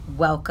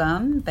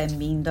Welcome,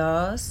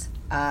 bienvenidos,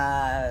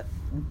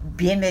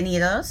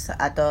 bienvenidos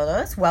a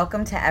todos.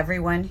 Welcome to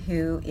everyone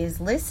who is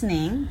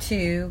listening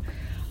to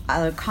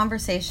a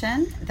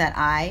conversation that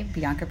I,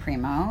 Bianca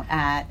Primo,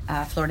 at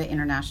Florida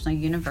International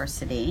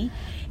University,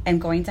 am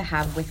going to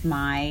have with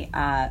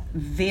my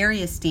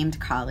very esteemed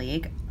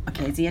colleague,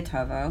 Okezie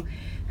Etovo,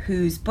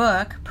 whose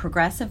book,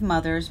 Progressive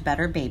Mothers,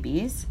 Better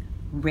Babies,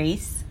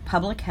 Race,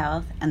 Public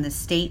Health, and the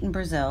State in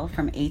Brazil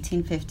from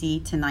 1850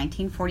 to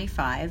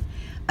 1945,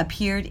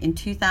 appeared in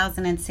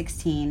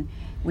 2016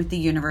 with the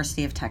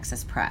University of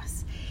Texas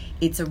Press.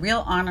 It's a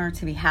real honor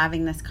to be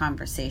having this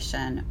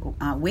conversation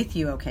with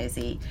you,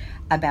 Okezie,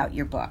 about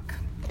your book.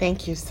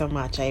 Thank you so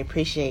much. I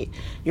appreciate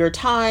your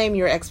time,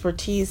 your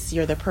expertise.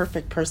 You're the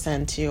perfect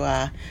person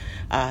to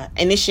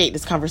initiate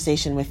this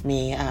conversation with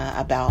me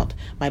about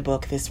my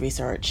book, this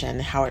research,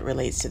 and how it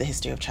relates to the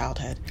history of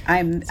childhood.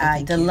 I'm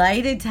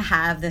delighted to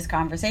have this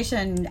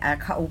conversation.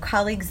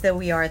 Colleagues though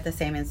we are at the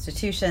same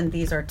institution,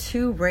 these are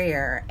too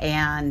rare,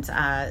 and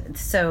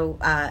so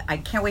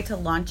I can't wait to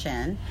launch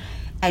in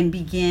and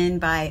begin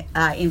by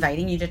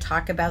inviting you to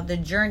talk about the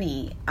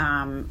journey.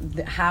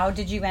 How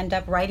did you end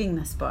up writing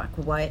this book?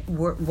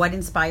 What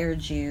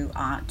inspired you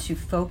to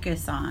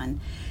focus on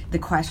the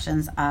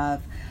questions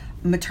of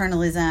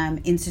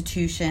maternalism,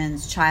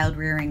 institutions, child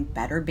rearing,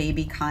 better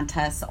baby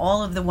contests,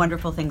 all of the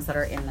wonderful things that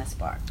are in this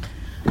book?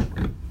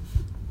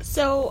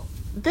 So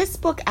this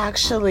book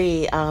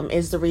actually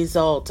is the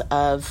result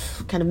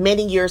of kind of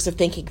many years of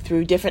thinking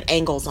through different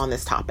angles on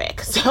this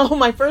topic. So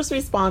my first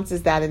response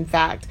is that, in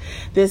fact,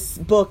 this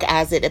book,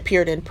 as it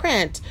appeared in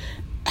print,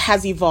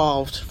 has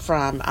evolved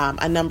from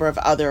a number of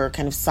other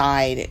kind of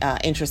side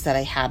interests that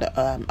I had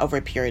over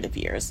a period of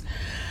years.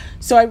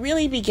 So I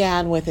really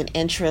began with an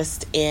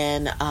interest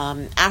in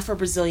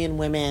Afro-Brazilian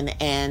women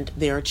and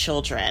their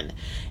children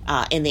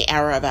in the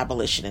era of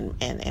abolition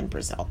in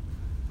Brazil.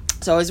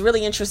 So I was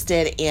really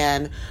interested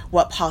in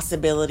what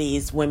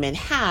possibilities women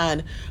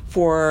had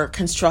for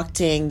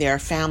constructing their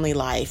family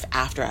life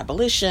after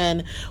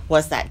abolition.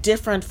 Was that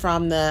different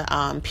from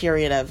the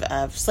period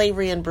of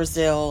slavery in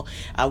Brazil?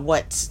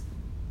 What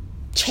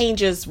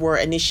changes were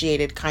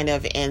initiated kind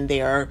of in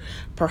their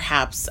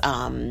perhaps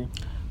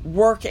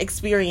work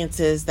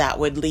experiences that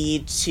would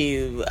lead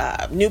to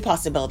new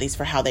possibilities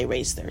for how they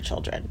raised their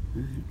children?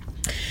 Mm-hmm.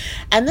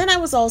 And then I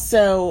was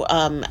also,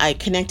 I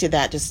connected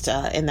that just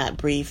in that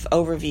brief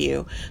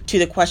overview to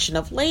the question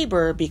of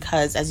labor,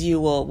 because as you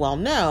will well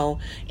know,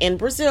 in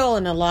Brazil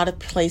and a lot of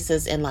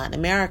places in Latin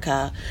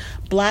America,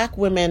 Black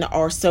women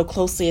are so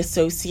closely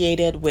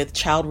associated with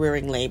child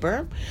rearing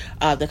labor,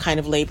 the kind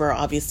of labor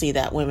obviously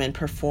that women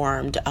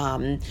performed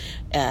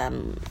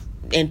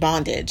in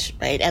bondage,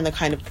 right? And the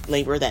kind of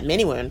labor that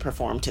many women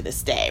perform to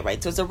this day,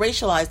 right? So it's a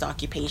racialized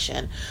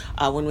occupation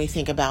when we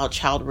think about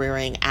child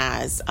rearing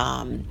as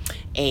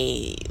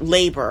a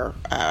labor,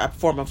 a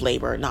form of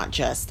labor, not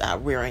just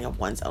rearing of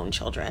one's own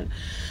children.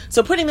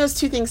 So putting those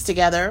two things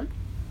together,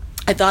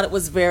 I thought it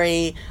was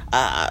very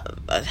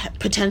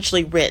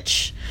potentially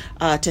rich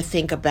to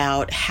think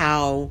about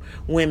how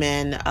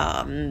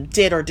women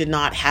did or did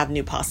not have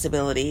new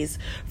possibilities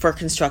for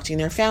constructing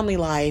their family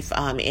life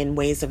in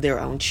ways of their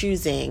own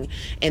choosing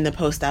in the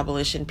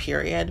post-abolition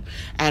period,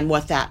 and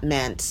what that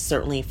meant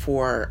certainly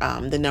for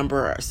the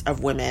number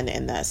of women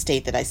in the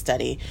state that I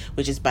study,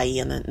 which is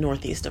Bahia in the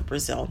northeast of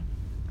Brazil.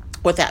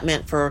 What that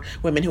meant for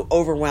women who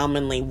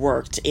overwhelmingly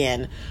worked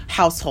in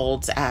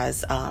households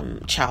as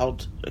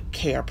child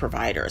care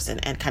providers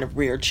and kind of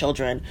reared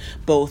children,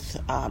 both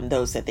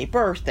those that they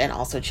birthed and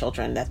also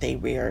children that they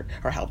reared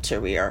or helped to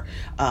rear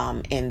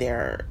in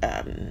their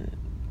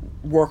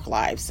work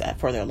lives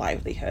for their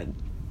livelihood.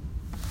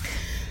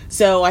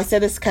 So I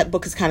said this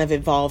book has kind of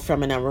evolved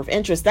from a number of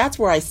interests. That's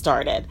where I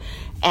started.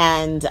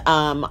 And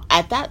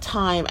at that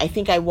time, I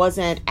think I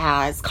wasn't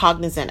as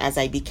cognizant as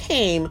I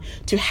became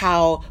to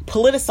how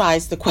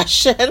politicized the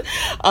question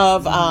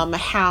of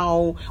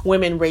how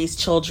women raise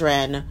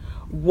children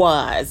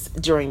was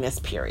during this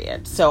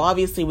period. So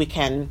obviously we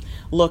can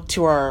look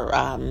to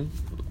our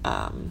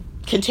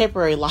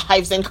contemporary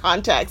lives and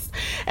context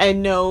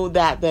and know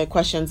that the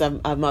questions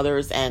of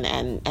mothers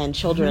and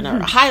children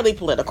are highly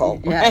political,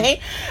 right?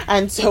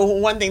 And so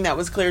one thing that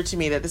was clear to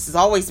me that this has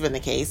always been the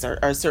case,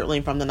 or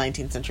certainly from the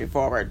 19th century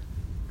forward,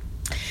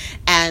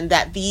 and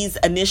that these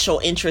initial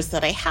interests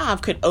that I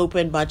have could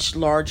open much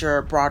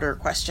larger, broader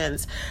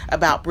questions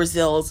about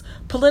Brazil's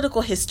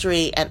political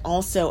history and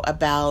also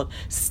about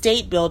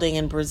state building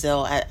in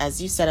Brazil, as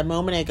you said a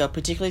moment ago,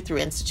 particularly through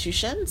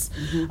institutions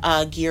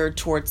geared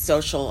towards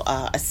social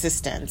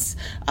assistance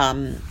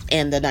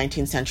in the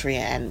 19th century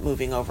and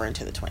moving over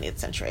into the 20th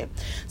century.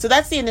 So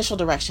that's the initial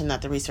direction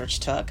that the research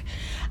took.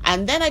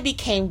 And then I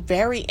became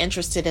very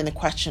interested in the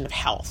question of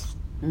health.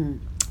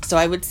 So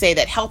I would say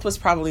that health was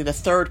probably the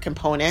third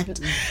component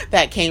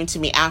that came to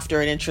me after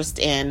an interest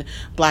in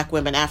Black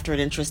women, after an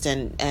interest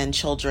in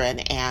children,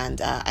 and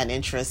an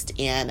interest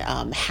in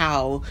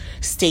how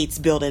states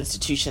build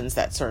institutions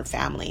that serve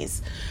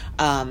families.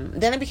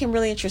 Then I became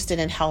really interested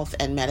in health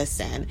and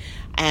medicine,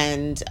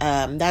 and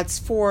that's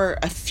for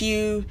a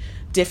few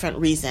different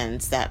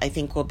reasons that I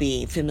think will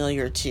be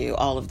familiar to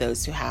all of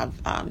those who have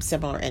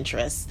similar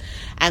interests.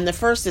 And the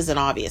first is an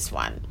obvious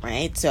one,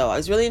 right? So I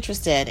was really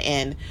interested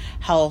in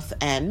health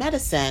and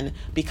medicine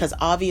because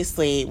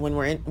obviously when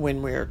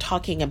we're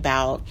talking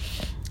about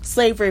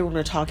slavery, when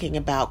we're talking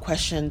about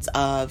questions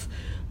of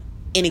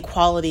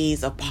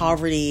inequalities, of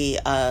poverty,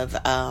 of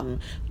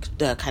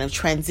the kind of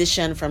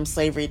transition from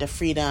slavery to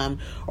freedom,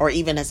 or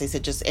even, as I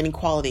said, just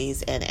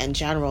inequalities in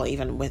general,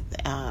 even with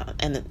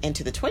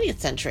into the 20th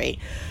century.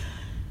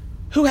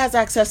 Who has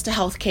access to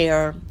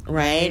healthcare,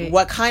 right?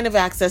 What kind of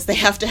access they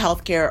have to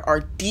healthcare are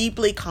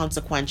deeply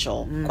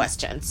consequential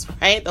questions,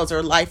 right? Those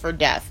are life or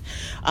death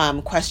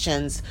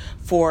questions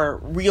for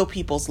real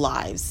people's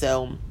lives.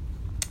 So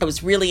I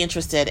was really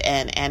interested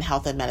in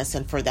health and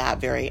medicine for that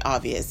very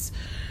obvious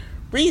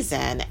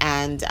reason.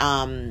 And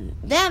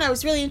then I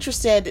was really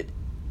interested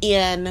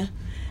in,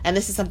 and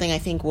this is something I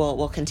think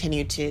we'll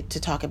continue to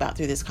talk about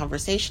through this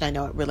conversation. I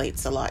know it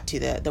relates a lot to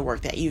the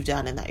work that you've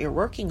done and that you're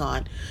working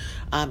on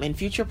in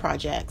future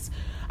projects.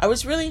 I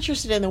was really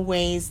interested in the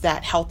ways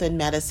that health and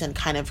medicine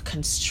kind of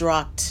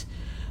construct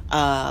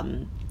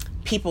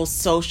people's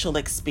social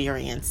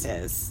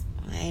experiences,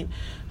 right?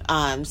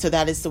 So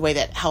that is the way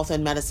that health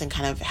and medicine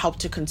kind of help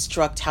to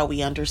construct how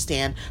we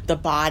understand the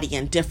body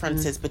and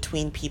differences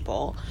between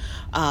people.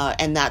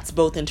 And that's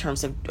both in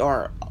terms of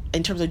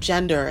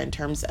gender, in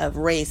terms of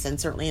race,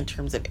 and certainly in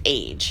terms of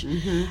age.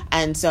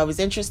 And so I was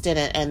interested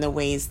in the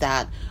ways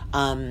that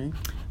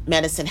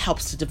medicine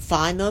helps to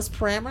define those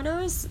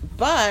parameters,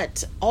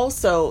 but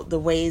also the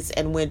ways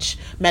in which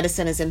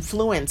medicine is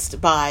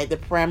influenced by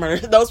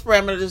those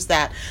parameters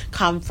that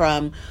come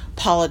from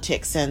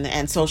politics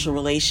and social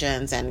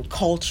relations and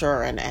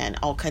culture and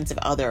all kinds of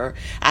other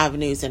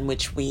avenues in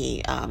which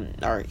we,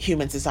 our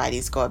human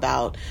societies go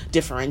about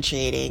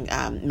differentiating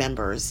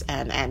members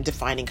and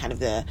defining kind of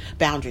the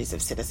boundaries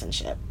of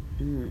citizenship.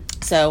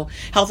 So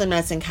health and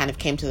medicine kind of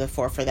came to the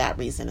fore for that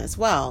reason as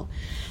well.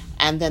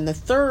 And then the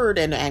third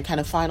and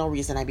kind of final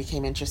reason I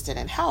became interested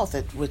in health,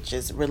 which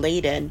is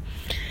related,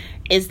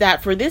 is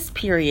that for this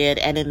period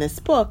and in this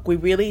book, we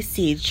really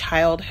see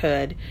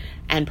childhood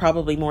and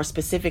probably more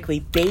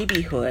specifically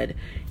babyhood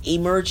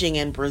emerging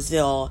in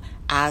Brazil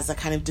as a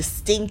kind of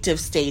distinctive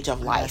stage of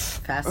life.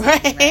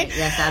 Fascinating, right?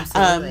 Yes,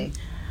 absolutely.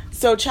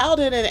 So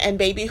childhood and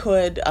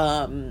babyhood,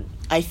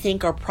 I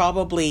think, are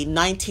probably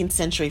 19th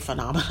century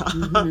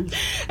phenomena.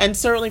 And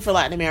certainly for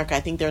Latin America,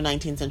 I think they're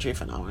 19th century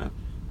phenomena.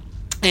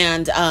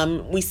 And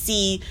we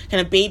see kind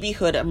of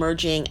babyhood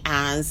emerging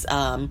as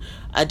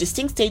a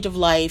distinct stage of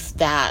life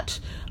that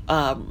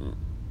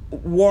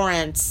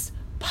warrants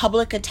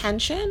public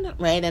attention,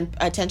 right, and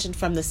attention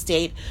from the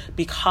state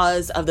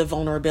because of the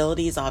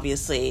vulnerabilities,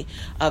 obviously,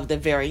 of the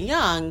very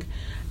young.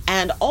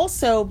 And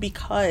also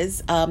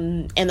because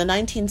in the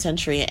 19th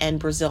century in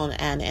Brazil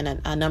and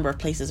in a number of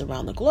places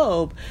around the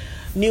globe,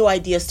 new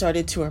ideas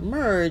started to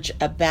emerge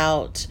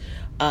about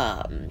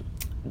the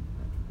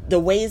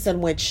ways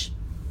in which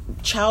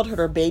childhood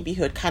or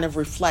babyhood kind of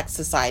reflects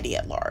society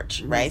at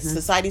large, right?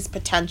 Society's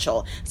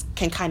potential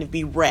can kind of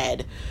be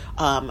read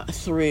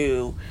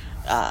through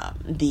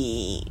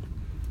the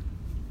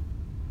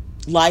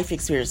life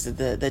experiences,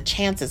 the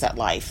chances at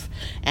life,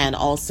 and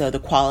also the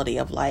quality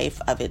of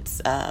life of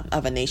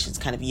of a nation's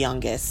kind of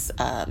youngest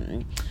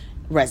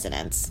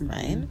residents,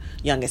 right?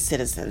 Youngest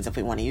citizens, if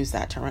we want to use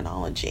that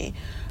terminology.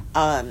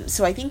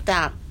 So I think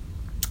that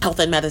health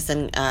and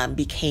medicine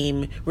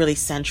became really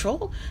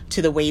central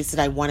to the ways that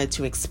I wanted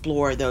to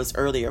explore those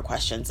earlier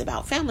questions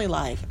about family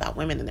life, about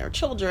women and their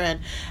children,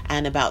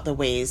 and about the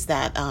ways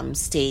that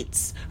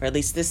states, or at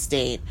least this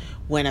state,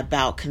 went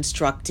about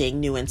constructing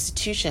new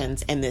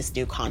institutions in this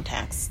new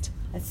context.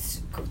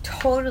 That's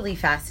totally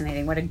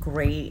fascinating. What a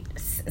great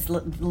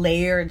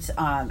layered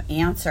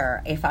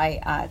answer. If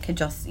I could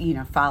just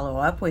follow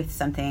up with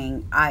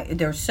something,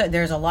 there's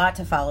a lot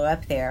to follow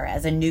up there.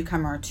 As a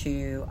newcomer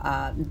to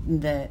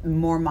the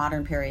more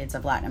modern periods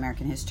of Latin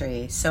American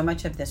history, so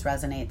much of this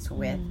resonates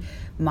with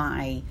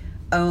my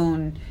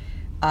own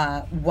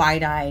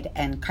wide-eyed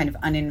and kind of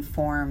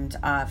uninformed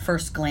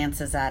first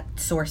glances at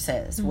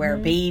sources where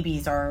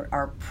babies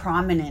are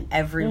prominent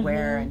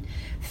everywhere, and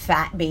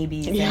fat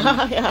babies and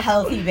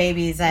healthy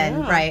babies, and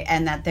right,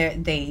 and that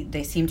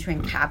they seem to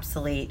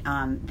encapsulate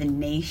the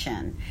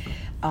nation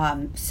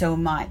so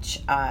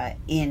much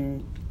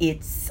in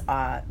its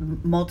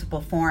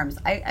multiple forms.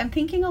 I'm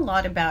thinking a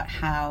lot about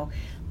how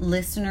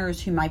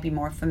listeners who might be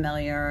more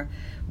familiar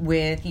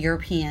with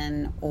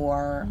European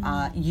or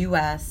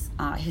U.S.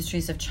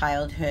 Histories of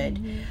childhood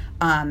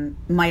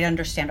might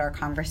understand our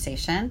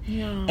conversation.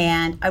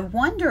 And I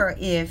wonder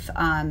if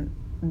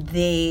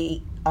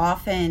they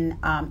often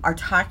are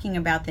talking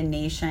about the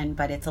nation,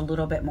 but it's a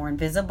little bit more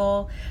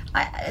invisible.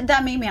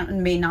 That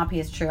may not be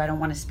as true. I don't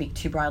want to speak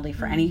too broadly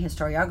for any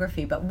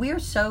historiography, but we're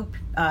so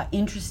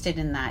interested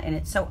in that, and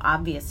it's so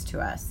obvious to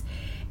us.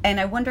 And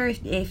I wonder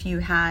if you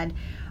had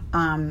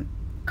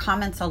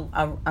comments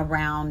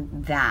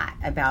around that,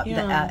 about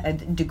a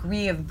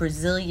degree of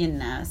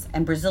Brazilianness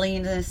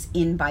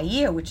in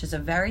Bahia, which is a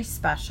very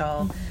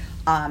special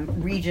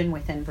region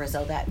within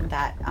Brazil that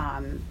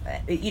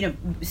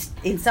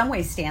in some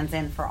ways stands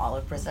in for all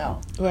of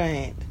Brazil.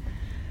 Right.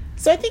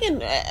 So I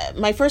think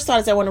my first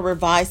thought is I want to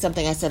revise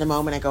something I said a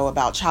moment ago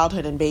about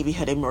childhood and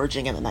babyhood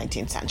emerging in the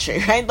 19th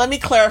century, right? Let me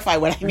clarify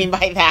what I mean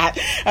by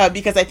that,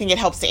 because I think it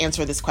helps to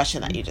answer this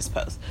question that you just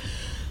posed.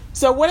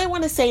 So what I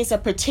want to say is a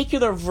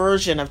particular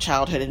version of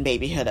childhood and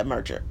babyhood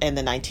emerged in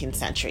the 19th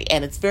century,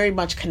 and it's very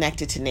much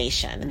connected to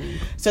nation.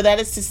 Mm-hmm. So that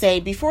is to say,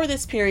 before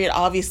this period,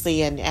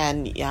 obviously,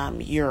 and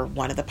you're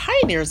one of the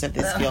pioneers of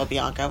this field,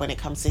 Bianca, when it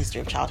comes to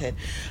history of childhood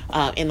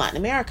in Latin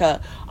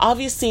America,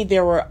 obviously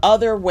there were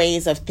other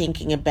ways of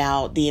thinking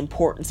about the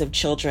importance of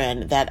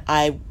children that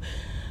I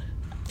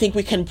think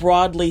we can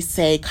broadly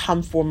say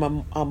come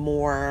from a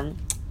more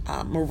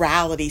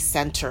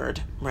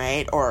morality-centered,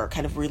 right, or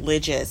kind of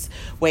religious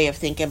way of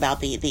thinking about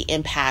the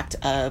impact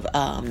of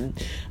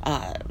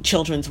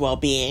children's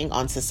well-being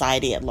on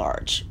society at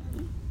large.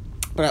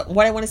 But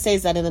what I want to say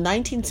is that in the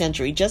 19th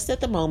century, just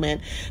at the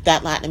moment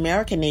that Latin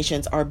American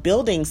nations are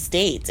building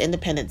states,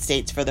 independent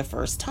states for the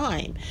first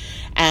time,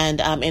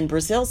 and in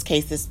Brazil's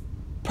case, this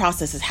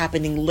process is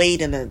happening late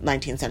in the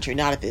 19th century,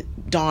 not at the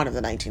dawn of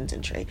the 19th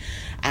century,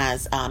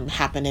 as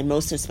happened in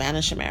most of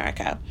Spanish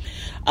America.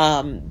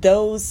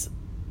 Those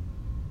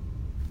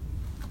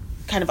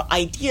kind of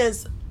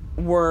ideas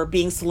were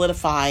being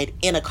solidified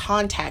in a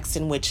context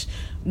in which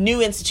new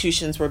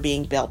institutions were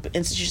being built,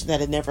 institutions that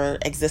had never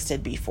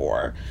existed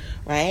before,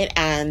 right?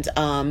 And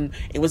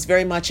it was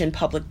very much in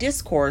public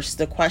discourse,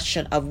 the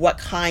question of what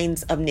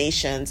kinds of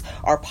nations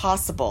are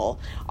possible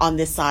on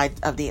this side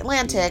of the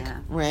Atlantic,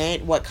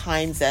 right? What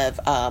kinds of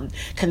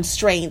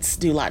constraints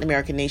do Latin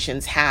American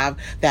nations have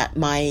that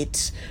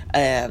might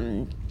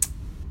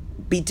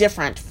be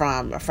different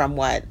from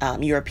what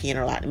European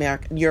or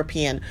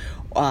European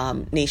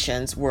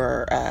nations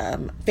were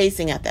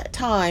facing at that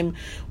time?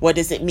 What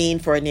does it mean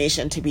for a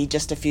nation to be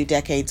just a few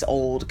decades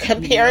old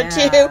compared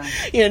to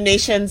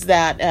nations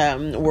that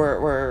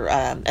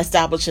were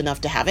established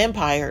enough to have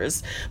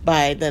empires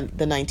by the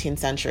 19th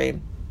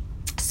century?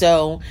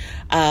 So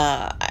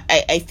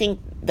I think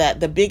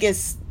that the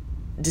biggest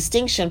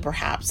distinction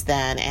perhaps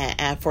then,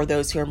 and for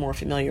those who are more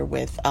familiar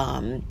with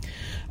the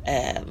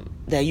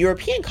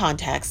European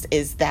context,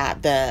 is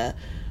that the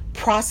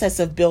process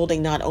of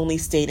building not only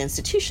state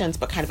institutions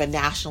but kind of a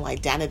national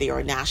identity or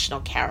a national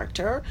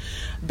character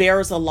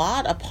bears a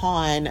lot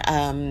upon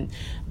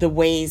the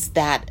ways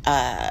that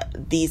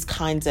these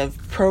kinds of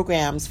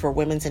programs for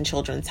women's and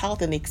children's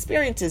health and the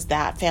experiences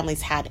that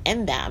families had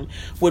in them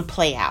would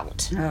play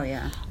out. Oh,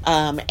 yeah.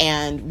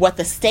 And what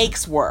the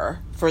stakes were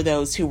for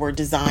those who were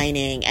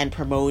designing and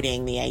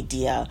promoting the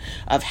idea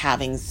of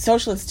having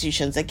social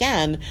institutions.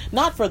 Again,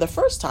 not for the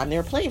first time.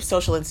 There were plenty of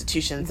social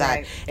institutions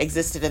that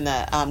existed in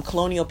the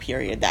colonial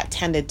period that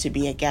tended to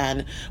be,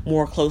 again,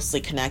 more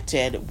closely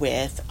connected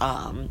with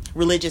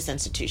religious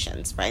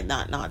institutions, right?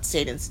 Not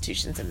state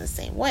institutions in the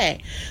same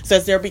way. So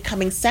as they're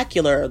becoming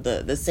secular,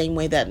 the same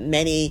way that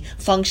many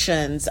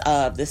functions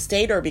of the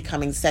state are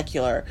becoming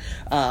secular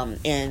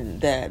in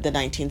the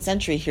 19th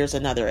century, here's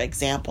another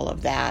example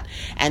of that.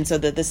 And so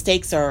the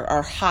stakes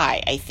are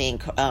high, I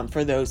think,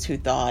 for those who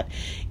thought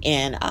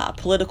in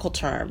political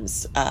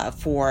terms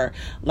for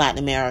Latin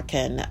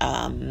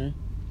American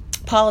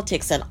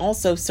politics, and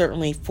also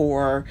certainly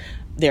for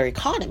their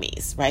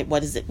economies, right?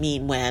 What does it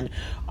mean when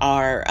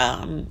our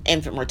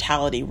infant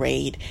mortality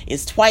rate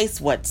is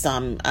twice what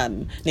some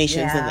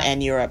nations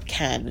in Europe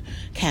can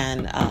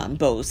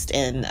boast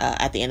in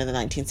at the end of the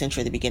 19th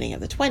century, the beginning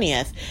of the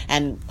 20th,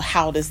 and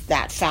how does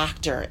that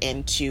factor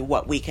into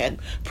what we can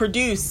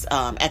produce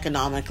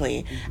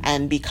economically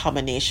and become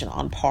a nation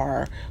on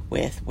par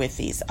with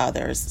these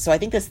others? So I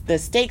think the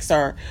stakes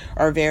are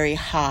very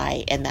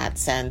high in that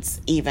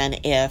sense, even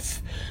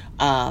if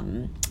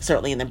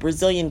certainly in the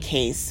Brazilian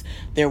case,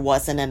 there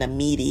wasn't an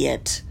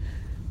immediate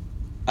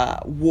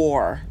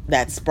war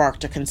that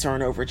sparked a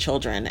concern over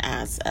children,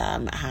 as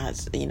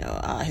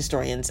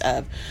historians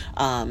of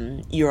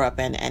Europe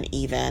and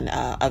even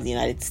of the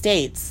United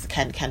States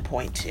can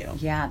point to.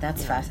 Yeah,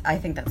 that's I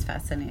think that's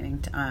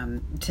fascinating.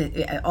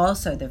 To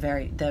also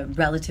the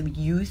relative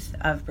youth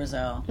of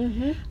Brazil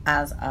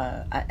as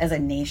a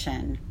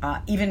nation,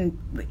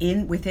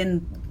 even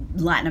within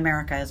Latin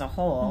America as a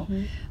whole.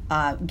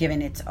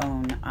 Given its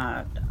own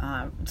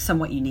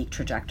somewhat unique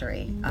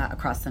trajectory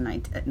across the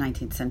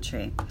 19th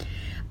century.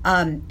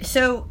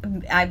 So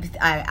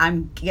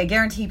I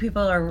guarantee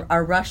people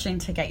are rushing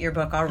to get your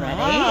book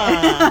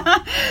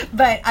already.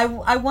 But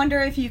I wonder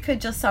if you could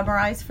just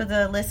summarize for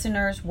the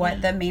listeners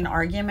what the main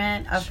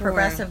argument of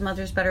Progressive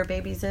Mothers Better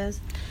Babies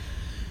is.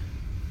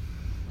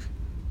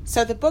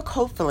 So the book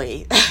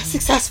hopefully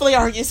successfully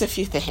argues a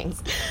few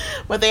things,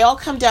 but they all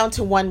come down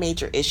to one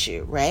major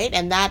issue, right?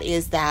 And that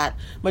is that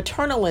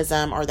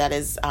maternalism, or that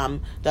is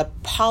the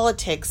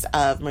politics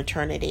of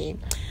maternity,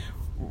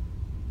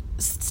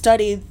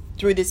 studied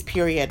through this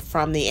period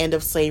from the end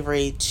of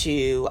slavery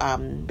to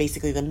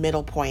basically the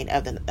middle point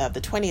of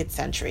the 20th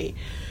century,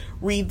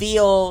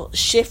 reveal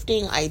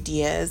shifting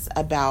ideas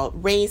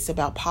about race,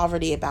 about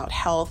poverty, about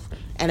health,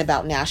 and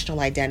about national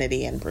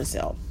identity in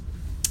Brazil.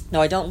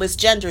 Now, I don't list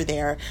gender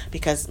there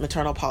because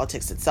maternal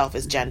politics itself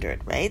is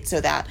gendered, right?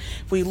 So that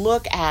if we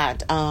look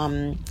at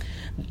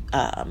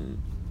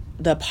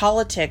the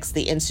politics,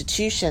 the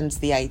institutions,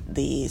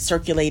 the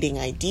circulating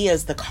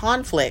ideas, the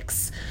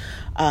conflicts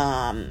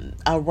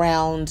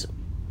around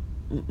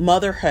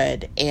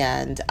motherhood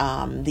and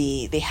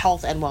the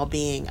health and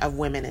well-being of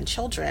women and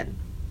children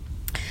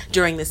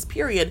during this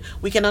period,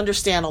 we can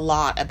understand a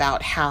lot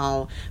about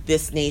how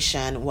this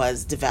nation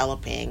was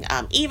developing,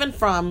 even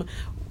from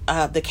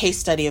the case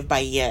study of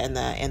Bahia in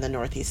the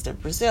northeast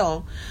of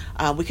Brazil.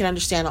 We can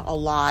understand a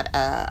lot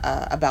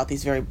about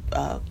these very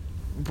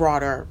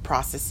broader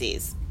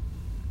processes.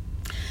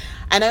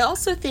 And I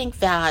also think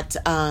that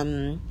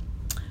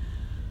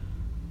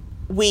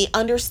we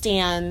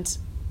understand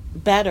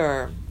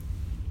better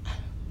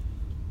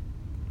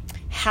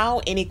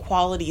how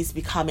inequalities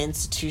become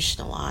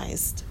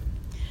institutionalized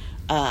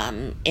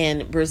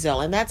in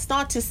Brazil. And that's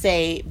not to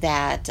say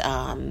that,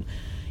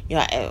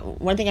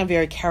 one thing I'm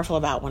very careful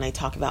about when I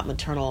talk about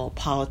maternal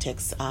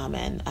politics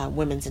and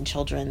women's and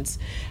children's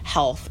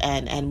health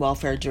and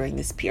welfare during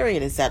this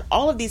period is that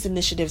all of these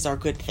initiatives are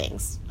good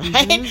things,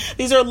 right? Mm-hmm.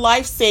 These are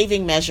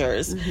life-saving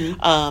measures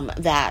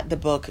that the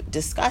book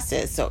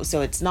discusses.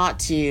 So it's not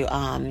to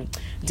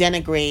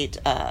denigrate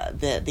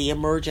the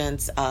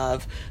emergence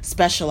of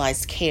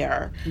specialized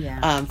care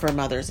for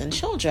mothers and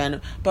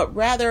children, but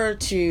rather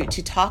to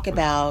talk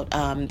about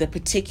the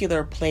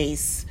particular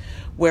place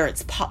where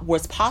it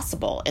was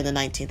possible in the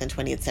 19th and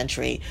 20th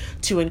century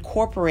to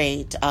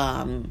incorporate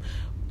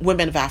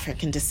women of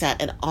African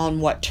descent and on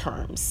what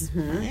terms,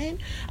 right?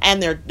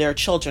 And their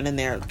children and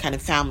their kind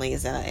of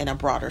families in a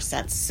broader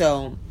sense.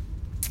 So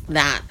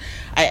that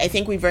I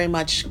think we very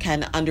much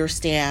can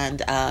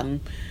understand,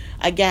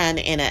 again,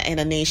 in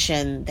a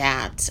nation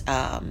that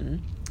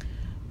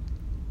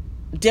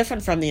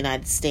different from the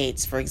United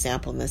States, for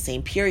example, in the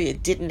same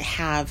period, didn't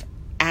have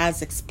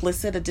as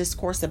explicit a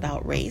discourse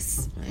about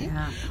race. Right?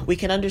 Yeah. We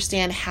can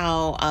understand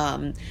how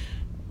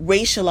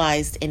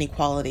racialized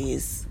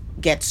inequalities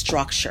get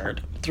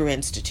structured through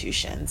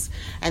institutions.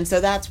 And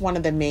so that's one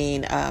of the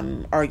main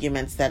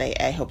arguments that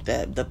I hope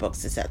the book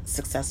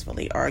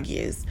successfully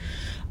argues.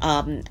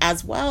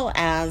 As well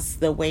as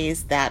the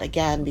ways that,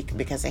 again,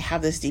 because I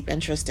have this deep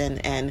interest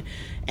in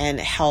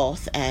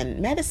health and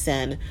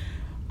medicine,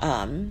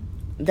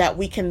 that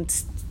we can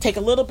take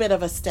a little bit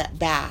of a step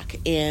back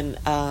in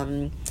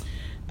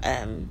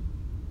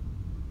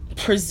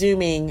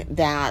presuming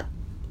that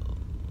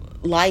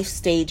life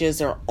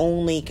stages are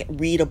only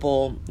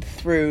readable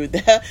through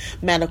the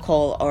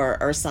medical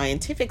or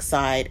scientific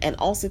side, and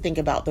also think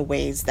about the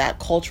ways that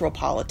cultural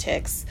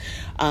politics,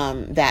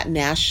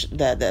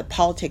 the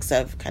politics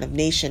of kind of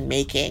nation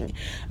making,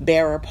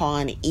 bear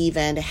upon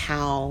even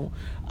how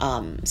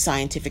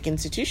scientific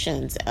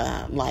institutions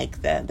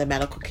like the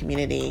medical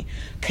community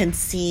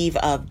conceive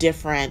of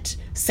different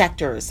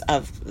sectors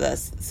of the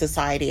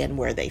society and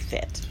where they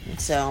fit.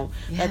 So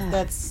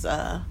that's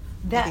I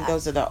think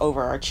those are the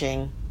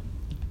overarching.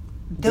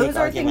 Those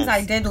are things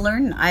I did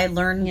learn. I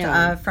learned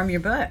from your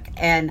book,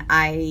 and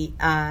I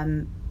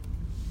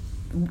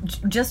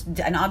just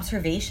an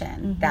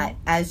observation that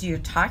as you're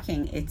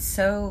talking, it's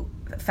so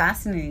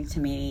fascinating to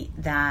me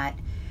that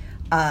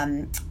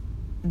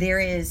there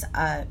is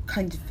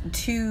kind of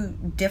two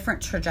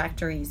different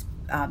trajectories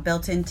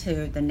built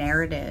into the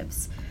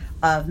narratives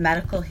of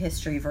medical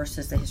history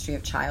versus the history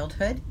of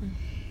childhood,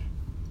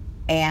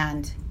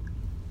 and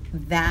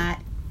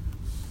that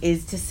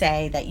is to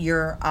say that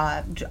you're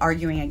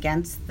arguing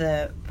against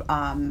the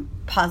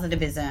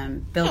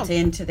positivism built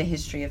into the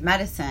history of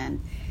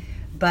medicine.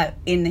 But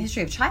in the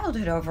history of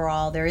childhood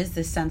overall, there is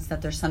this sense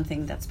that there's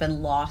something that's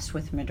been lost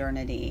with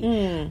modernity.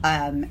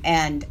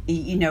 And,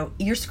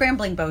 you're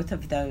scrambling both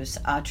of those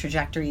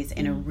trajectories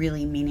in a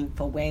really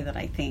meaningful way that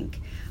I think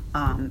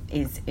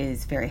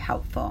is very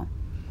helpful.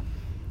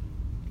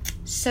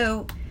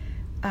 So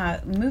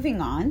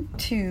moving on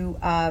to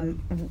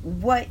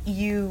what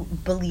you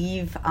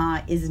believe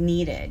is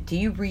needed. Do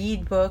you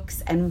read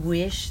books and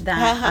wish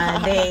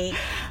that they,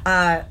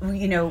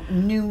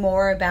 knew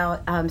more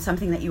about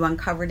something that you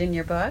uncovered in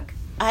your book?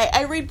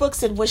 I read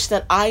books and wish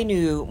that I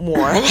knew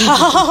more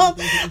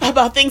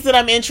about things that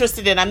I'm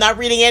interested in. I'm not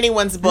reading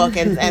anyone's book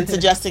and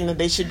suggesting that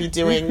they should be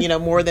doing,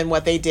 more than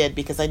what they did,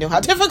 because I know how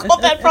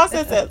difficult that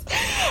process is.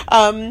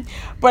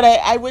 But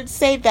I would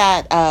say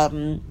that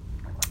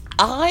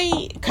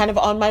I kind of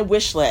on my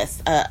wish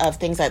list of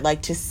things I'd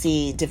like to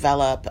see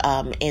develop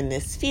in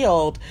this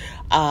field,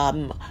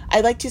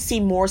 I'd like to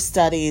see more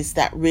studies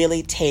that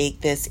really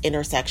take this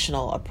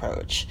intersectional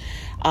approach.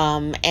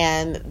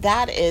 And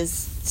that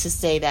is to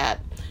say that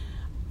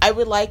I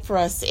would like for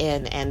us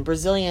in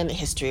Brazilian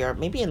history, or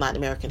maybe in Latin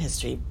American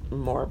history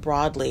more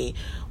broadly,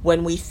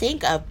 when we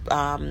think of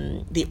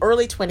the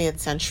early 20th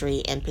century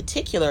in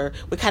particular,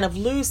 we kind of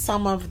lose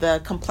some of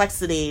the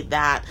complexity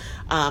that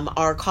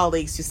our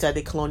colleagues who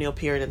study the colonial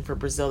period, and for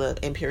Brazil, the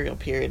imperial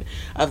period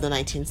of the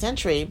 19th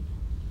century,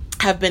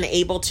 have been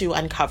able to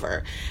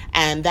uncover,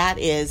 and that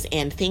is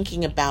in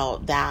thinking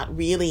about that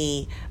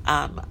really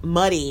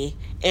muddy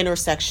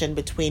intersection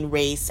between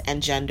race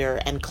and gender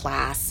and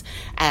class,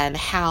 and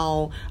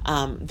how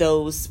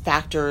those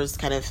factors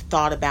kind of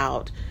thought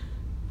about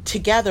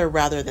together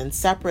rather than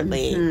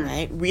separately,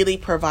 right, really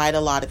provide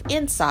a lot of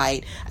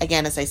insight,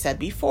 again, as I said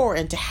before,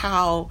 into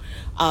how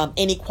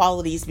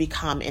inequalities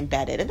become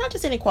embedded, and not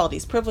just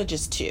inequalities,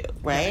 privileges too,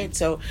 right?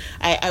 So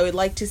I would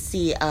like to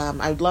see,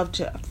 I would love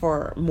to,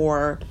 for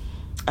more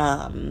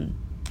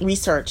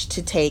research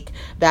to take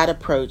that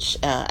approach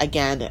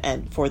again,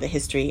 and for the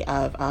history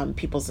of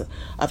peoples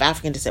of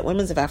African descent,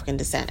 women of African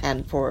descent,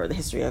 and for the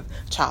history of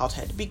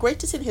childhood. It'd be great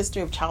to see the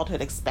history of childhood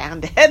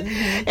expanded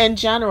in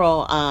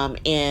general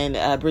in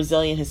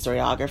Brazilian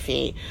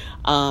historiography.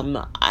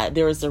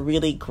 There is a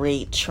really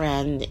great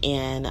trend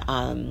in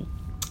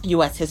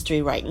U.S.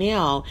 history right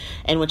now,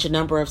 in which a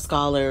number of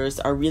scholars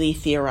are really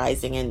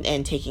theorizing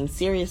and taking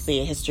seriously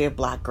a history of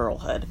Black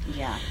girlhood.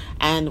 Yeah.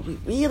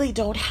 And we really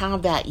don't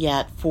have that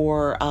yet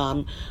for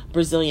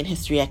Brazilian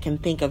history. I can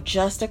think of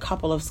just a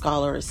couple of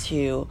scholars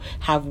who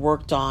have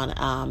worked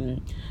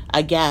on,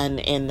 again,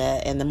 in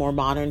the more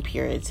modern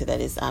period, so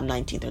that is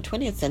 19th or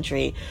 20th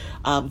century,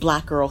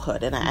 Black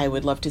girlhood. And I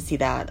would love to see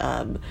that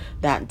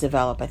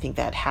develop. I think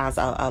that has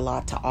a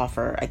lot to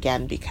offer,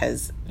 again,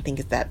 because I think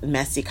it's that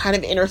messy kind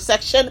of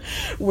intersection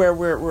where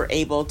we're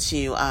able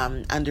to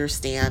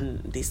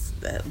understand these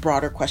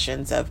broader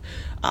questions of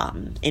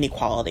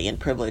inequality and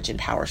privilege and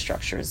power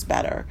structures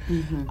better.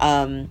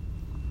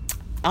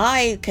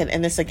 I can,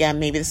 and this again,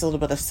 maybe this is a little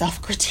bit of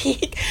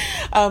self-critique,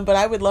 but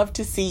I would love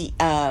to see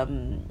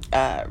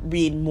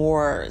read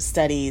more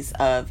studies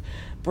of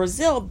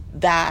Brazil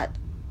that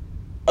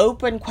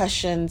open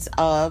questions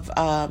of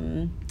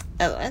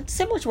and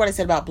similar to what I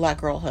said about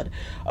Black girlhood,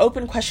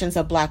 open questions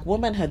of Black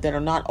womanhood that are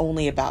not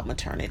only about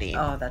maternity.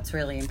 Oh, that's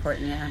really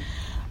important, yeah.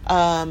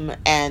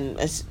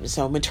 And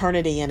so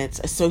maternity and its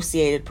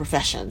associated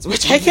professions,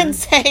 which I can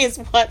say is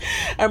what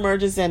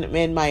emerges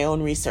in my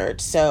own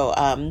research. So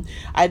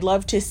I'd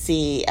love to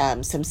see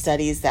some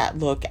studies that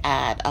look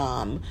at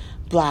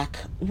Black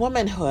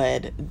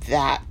womanhood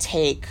that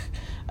take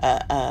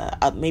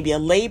maybe a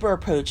labor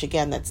approach,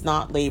 again, that's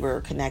not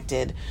labor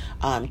connected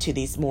to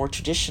these more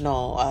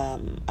traditional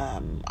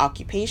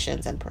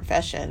occupations and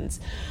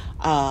professions,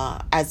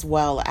 as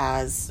well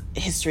as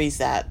histories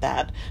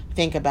that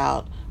think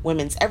about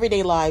women's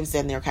everyday lives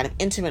and their kind of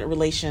intimate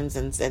relations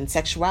and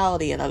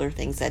sexuality and other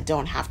things that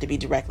don't have to be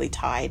directly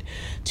tied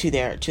to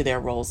their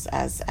roles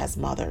as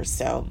mothers.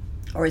 So.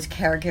 Or as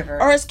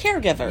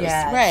caregivers.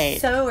 Yeah,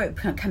 right. So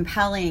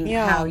compelling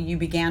how you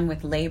began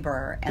with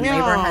labor, and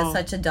labor has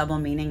such a double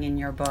meaning in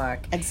your book.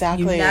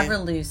 Exactly. You never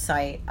lose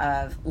sight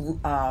of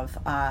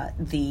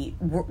the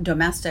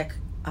domestic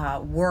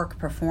work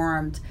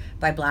performed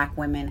by Black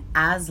women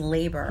as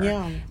labor.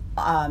 Yeah.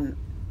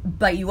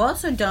 But you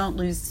also don't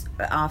lose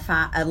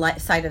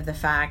sight of the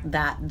fact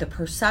that the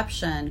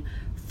perception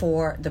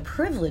for the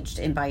privileged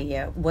in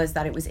Bahia was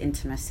that it was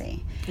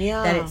intimacy.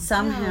 Yeah. That it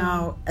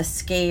somehow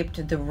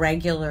escaped the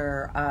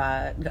regular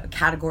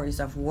categories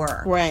of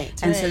work. Right.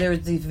 And so there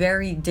was these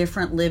very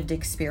different lived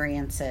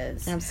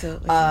experiences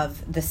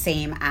of the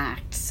same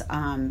acts,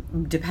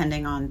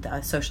 depending on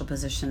the social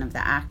position of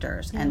the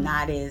actors. And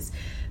that is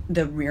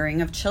the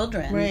rearing of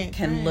children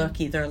can look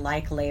either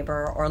like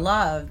labor or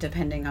love,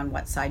 depending on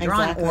what side you're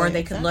on, or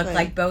they could look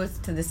like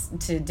both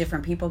to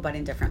different people, but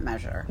in different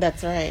measure.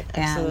 That's right.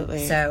 Absolutely.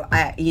 And so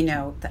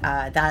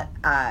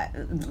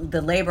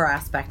the labor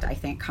aspect, I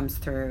think, comes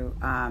through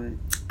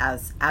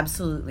as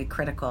absolutely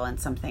critical and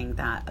something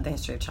that the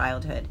history of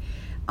childhood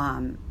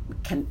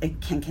can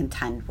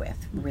contend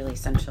with, really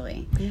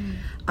centrally.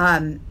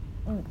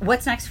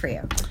 What's next for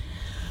you?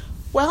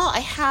 Well, I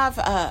have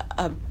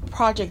a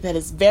project that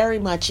is very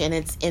much in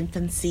its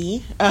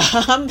infancy.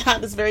 That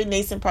is a very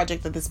nascent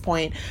project at this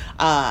point.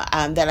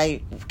 That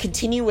I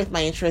continue with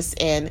my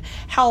interest in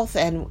health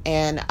and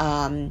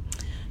kind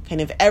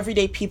of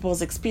everyday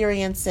people's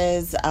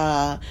experiences,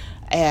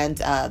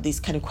 and these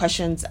kind of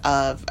questions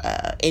of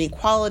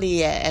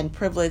inequality and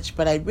privilege.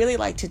 But I'd really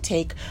like to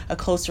take a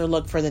closer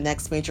look for the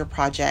next major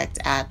project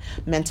at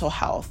mental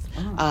health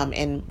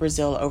in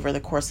Brazil over the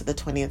course of the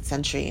 20th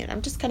century. And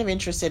I'm just kind of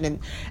interested in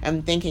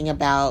thinking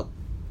about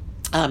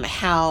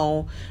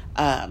how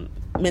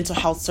mental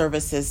health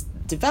services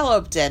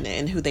developed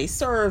and who they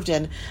served,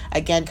 and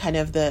again, kind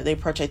of the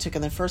approach I took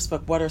in the first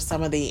book. What are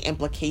some of the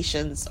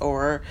implications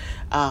or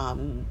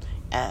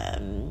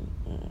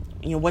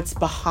what's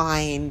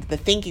behind the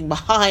thinking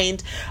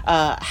behind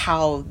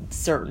how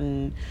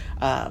certain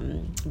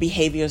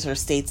behaviors or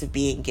states of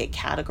being get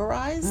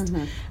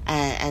categorized,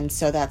 and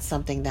so that's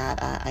something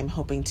that I'm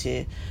hoping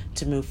to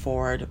move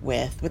forward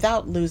with,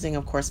 without losing,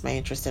 of course, my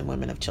interest in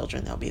women and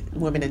children. They'll be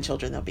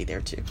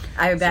there too.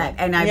 I bet,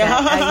 and I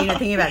bet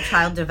thinking about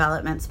child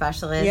development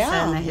specialists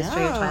and the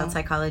history of child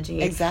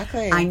psychology.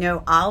 Exactly. I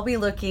know I'll be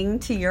looking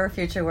to your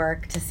future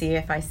work to see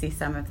if I see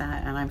some of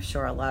that, and I'm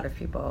sure a lot of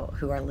people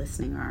who are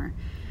listening are.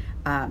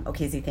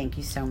 Okezie, thank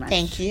you so much.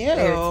 Thank you.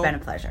 It's been a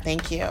pleasure.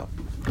 Thank you.